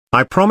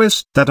I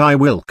promised that I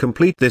will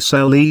complete this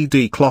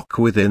LED clock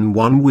within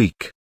 1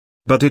 week.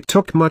 But it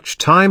took much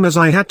time as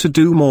I had to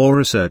do more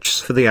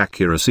research for the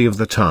accuracy of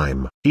the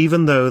time.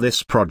 Even though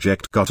this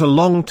project got a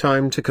long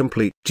time to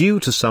complete due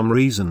to some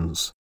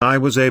reasons, I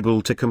was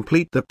able to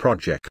complete the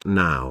project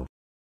now.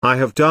 I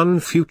have done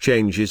few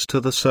changes to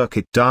the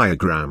circuit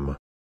diagram.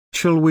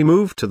 Shall we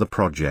move to the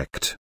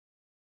project?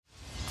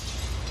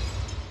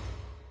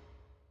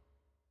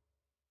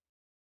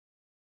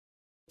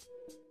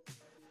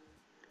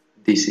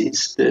 This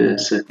is the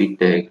circuit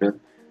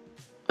diagram.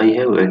 I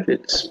have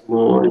added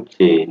small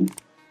change.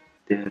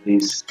 There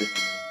is a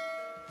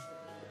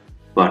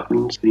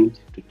button switch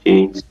to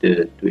change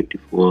the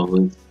 24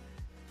 hours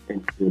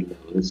and 12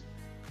 hours,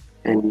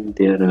 and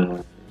there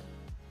are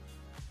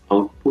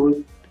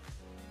output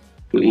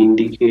to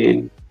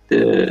indicate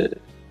the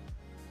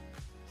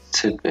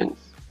seconds.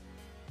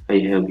 I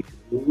have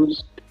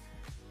used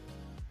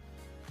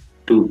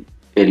two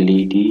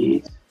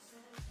LEDs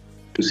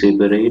to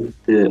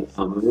separate the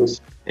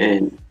hours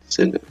and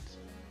seconds.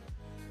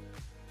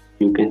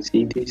 You can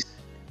see this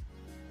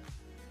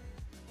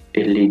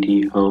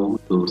LED, how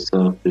those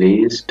are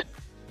placed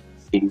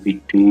in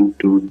between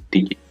two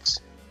digits.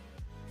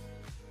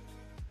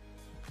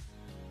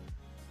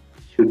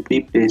 Should be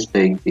placed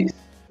like this.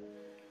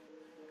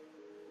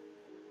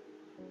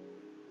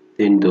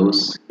 Then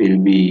those will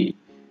be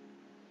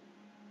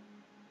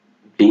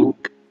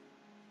blink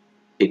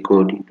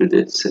according to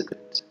the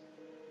seconds.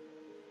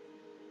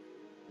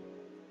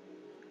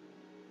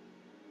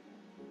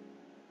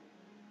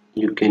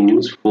 You can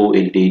use 4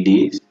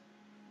 LEDs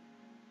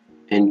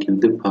and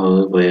give the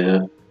power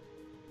via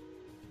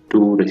 2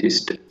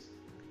 resistors.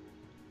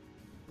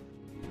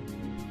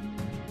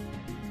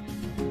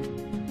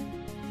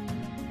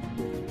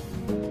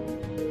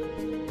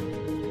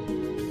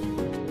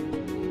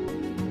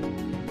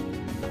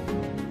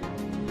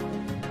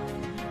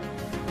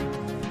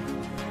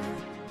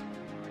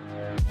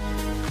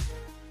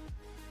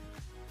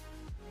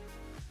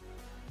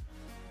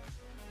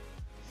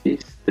 This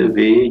is the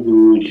way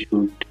you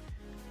should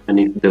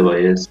connect the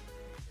wires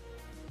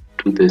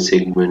to the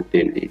segment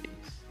LEDs.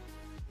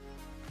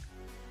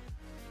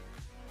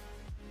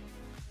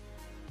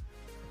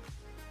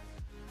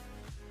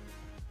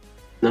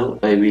 Now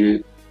I will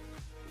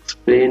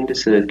explain the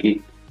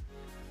circuit,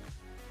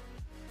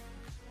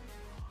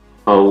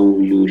 how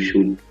you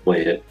should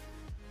wire.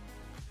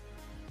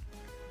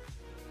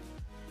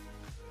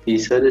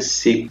 These are the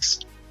 6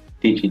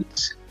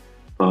 digits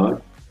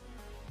part.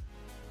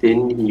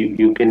 Then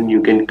you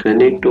can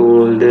connect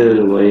all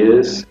the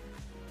wires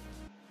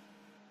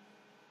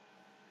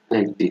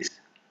like this.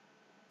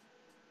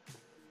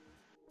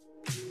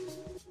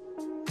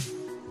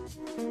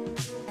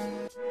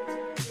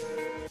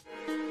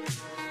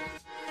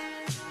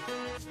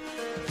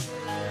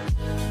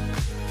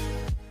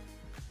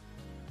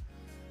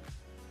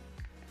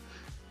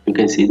 You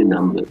can see the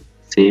number.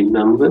 Same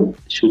number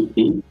should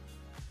be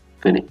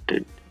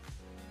connected.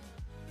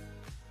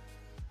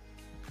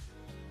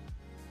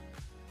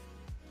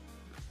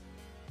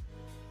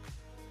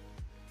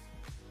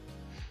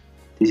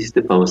 This is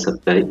the power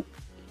supply. It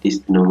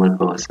is the normal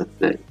power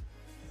supply.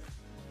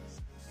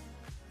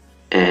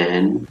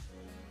 And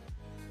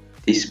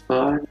this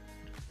part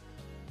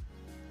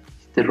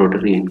is the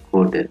rotary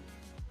encoder.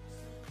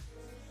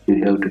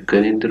 You have to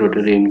connect the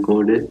rotary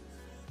encoder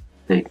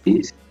like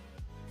this.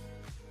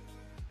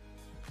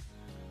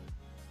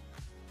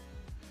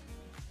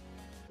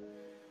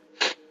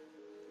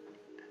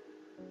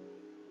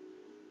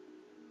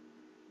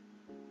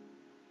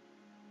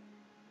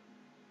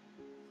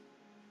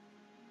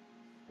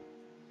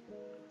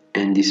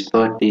 And this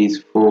part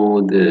is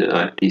for the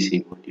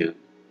RTC module.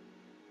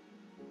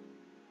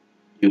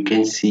 You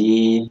can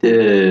see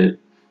the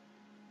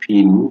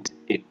pins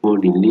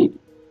accordingly.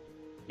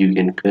 You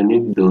can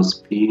connect those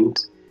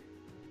pins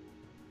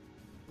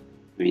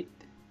with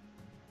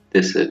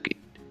the circuit.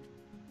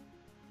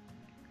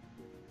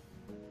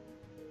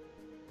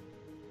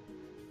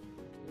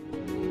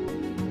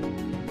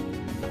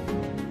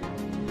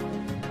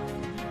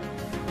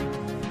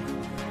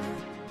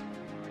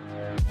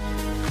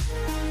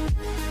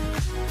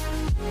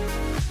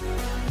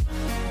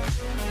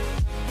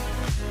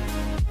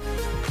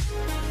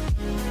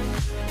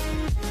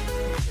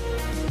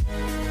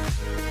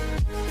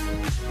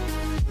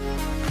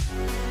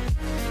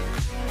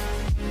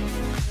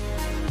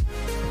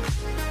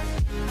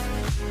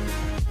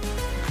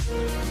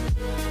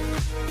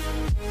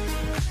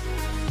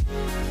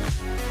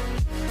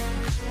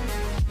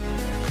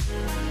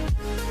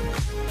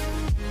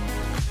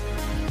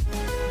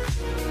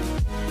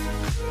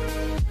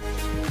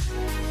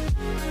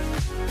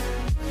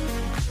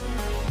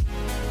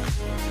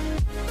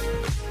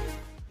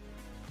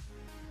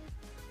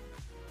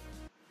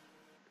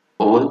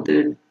 All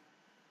the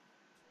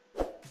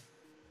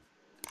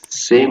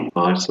same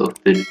parts of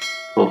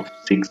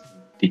 6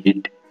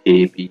 digit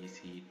A, B,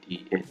 C,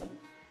 D, N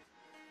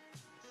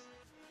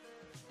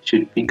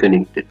should be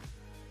connected.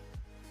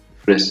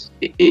 First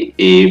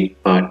A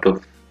part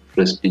of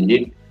first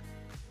digit,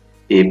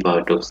 a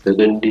part of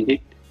second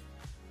digit,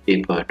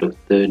 a part of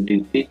third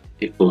digit.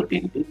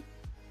 Accordingly,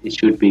 it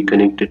should be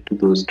connected to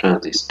those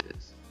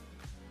transistors.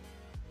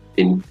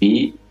 Then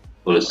P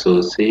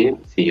also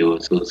same, C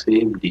also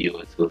same, D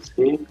also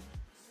same.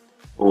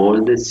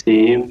 All the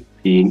same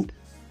pins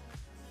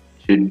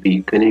should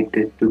be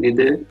connected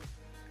together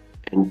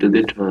and to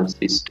the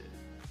transistor.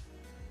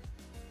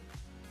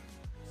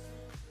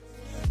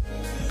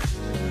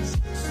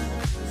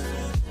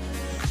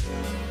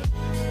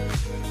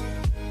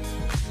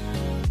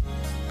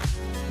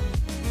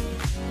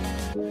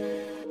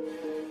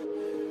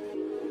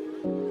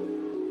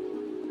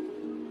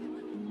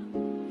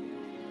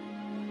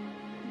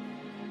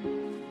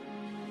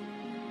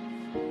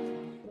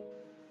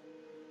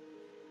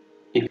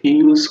 If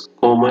you use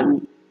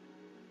common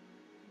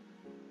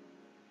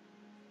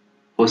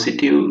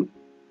positive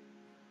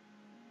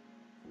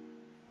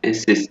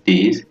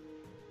SSDs,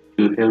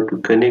 you have to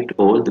connect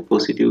all the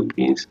positive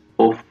pins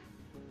of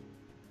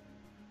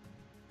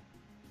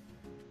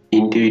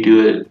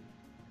individual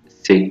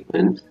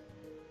segments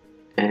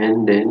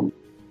and then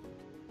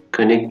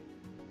connect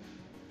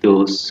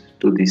those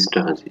to these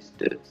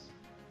transistors.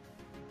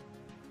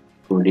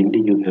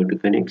 Accordingly, you have to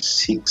connect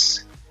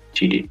 6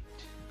 GD.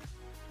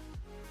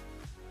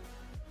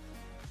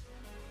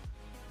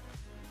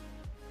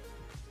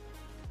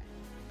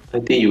 I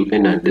think you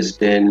can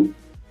understand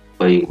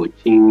by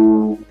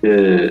watching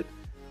the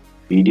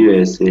video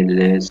as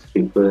well as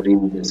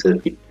referring the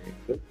circuit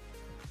diagram.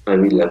 I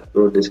will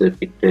upload the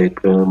circuit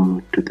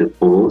diagram to the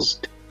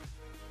post.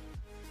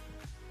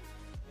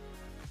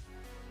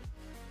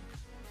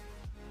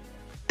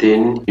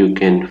 Then you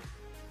can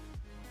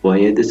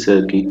wire the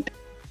circuit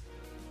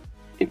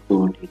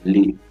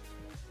accordingly.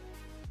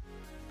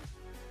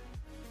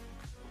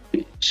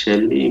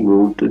 Shall we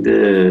move to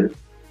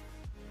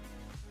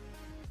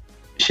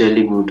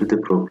the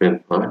program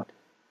part?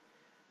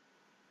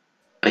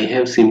 I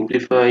have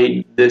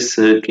simplified the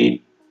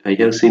circuit. I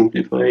have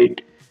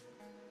simplified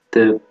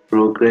the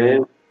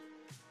program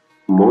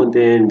more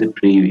than the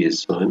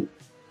previous one.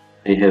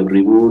 I have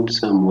removed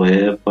some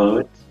wire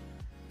parts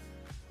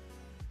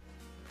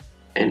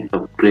and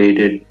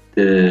upgraded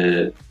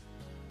the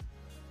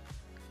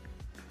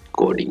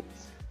codings.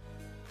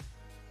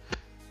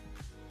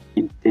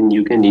 Then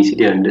you can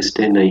easily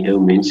understand I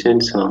have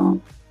mentioned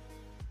some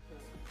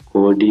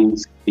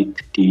codings with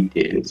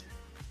details.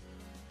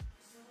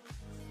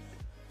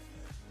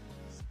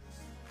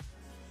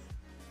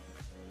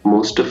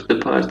 Most of the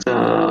parts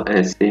are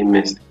as same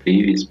as the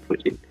previous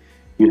project.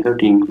 You have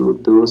to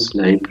include those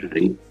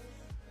library.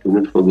 Do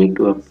not forget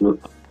to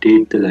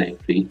update the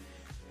library.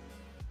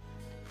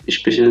 The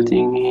special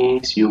thing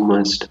is you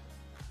must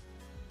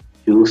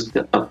use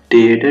the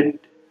updated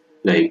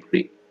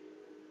library.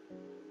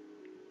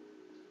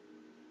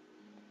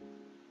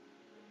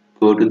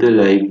 Go to the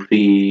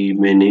library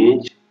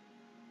manage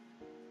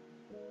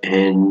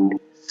and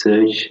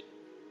search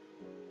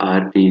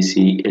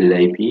RTC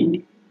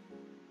lib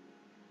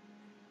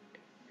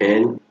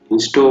and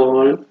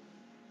install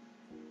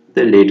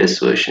the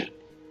latest version.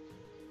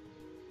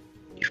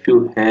 If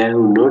you have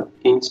not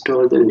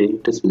installed the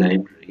latest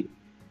library,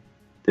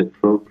 the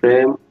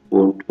program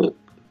won't work.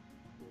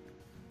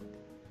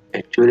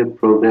 Actually, the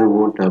program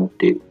won't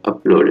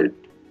upload it.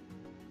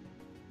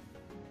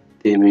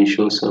 They may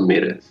show some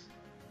errors.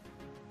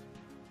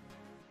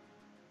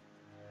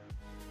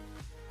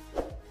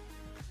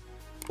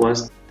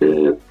 Once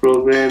the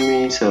program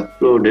is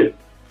uploaded,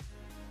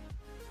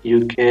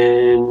 you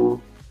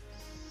can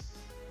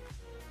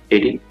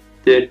edit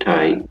the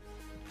time.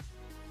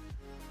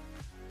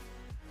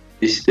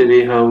 This is the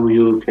way how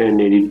you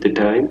can edit the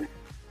time.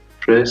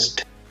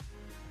 First,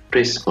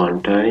 press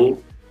one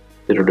time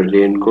the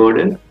rotary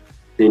encoder,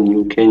 then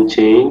you can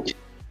change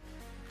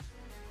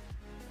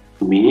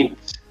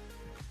minutes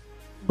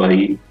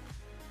by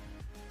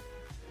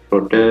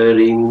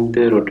rotating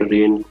the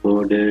rotary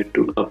encoder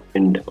to up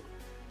and down.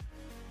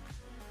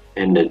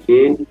 And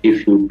again,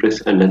 if you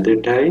press another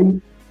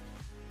time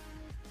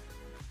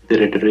the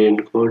rotary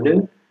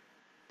encoder,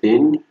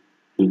 then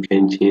you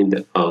can change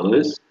the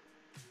hours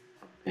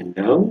up and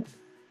down.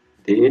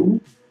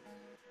 Then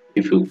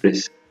if you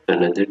press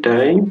another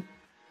time,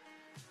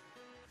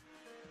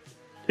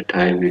 the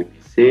time will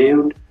be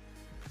saved.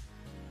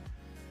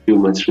 You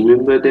must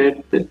remember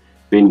that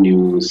when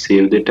you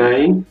save the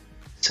time,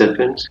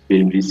 seconds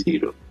will be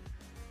 0.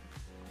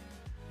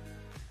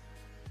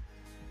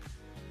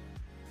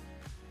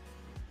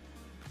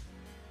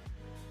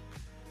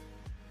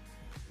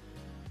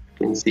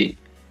 You can see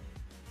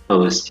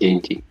hours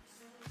changing.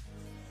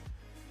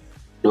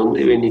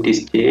 Normally when it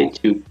is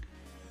changed, you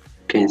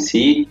can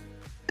see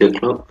the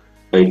clock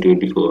by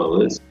 24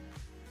 hours.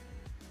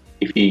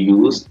 If you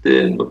use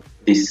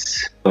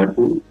this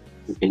button,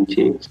 you can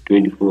change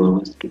 24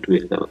 hours to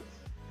 12 hours.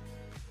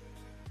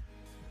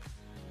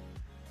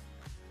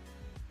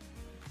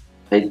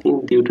 I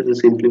think due to the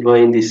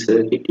simplifying this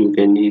circuit, you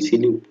can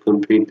easily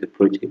complete the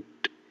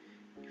project.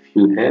 If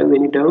you have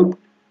any doubt,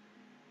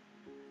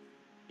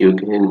 you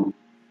can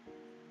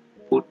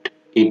put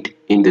it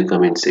in the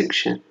comment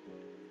section.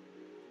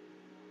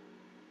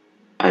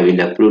 I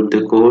will upload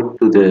the code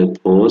to the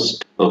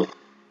post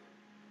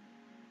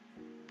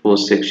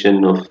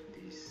section of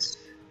this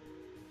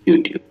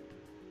YouTube.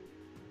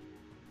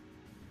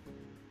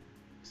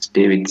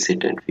 Stay with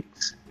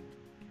SetNFix.